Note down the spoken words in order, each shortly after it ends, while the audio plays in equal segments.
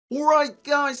Alright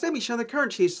guys, let me show the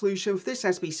current tier solution for this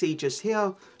SBC just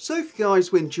here. So if you guys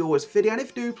will enjoy this video, and if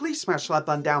you do, please smash the like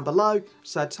button down below.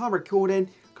 So time recording,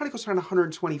 kind of costs around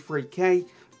 123k,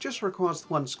 just requires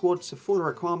one squad. So for the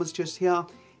requirements just here,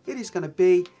 it is going to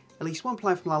be at least one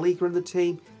player from La Liga in the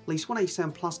team, at least one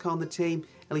 87 plus card on the team,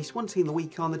 at least one team of the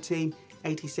week card on the team,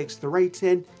 86 the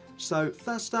rating. So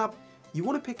first up, you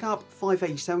want to pick up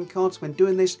 587 cards. When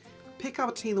doing this, pick up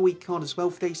a team of the week card as well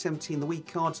for the 87 team of the week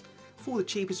cards. For the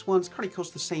cheapest ones, kind of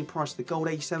cost the same price as the gold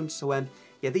 87. So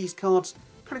yeah, these cards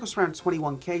kind of cost around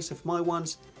 21k. So for my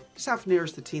ones, South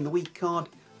nearest the team of the week card,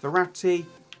 Verratti,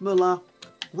 Muller,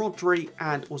 Rodri,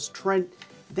 and also Trent.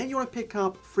 Then you want to pick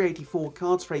up 384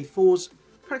 cards for A4s.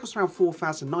 Kind of cost around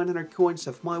 4,900 coins.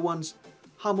 So for my ones,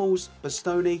 Hummels,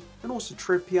 Bastoni, and also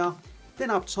Trippier. Then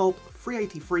up top,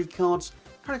 383 cards.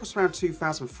 Kind of cost around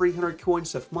 2,300 coins.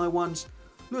 So for my ones,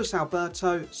 Luis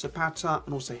Alberto, Zapata,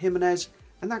 and also Jimenez.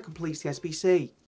 And that completes the SBC.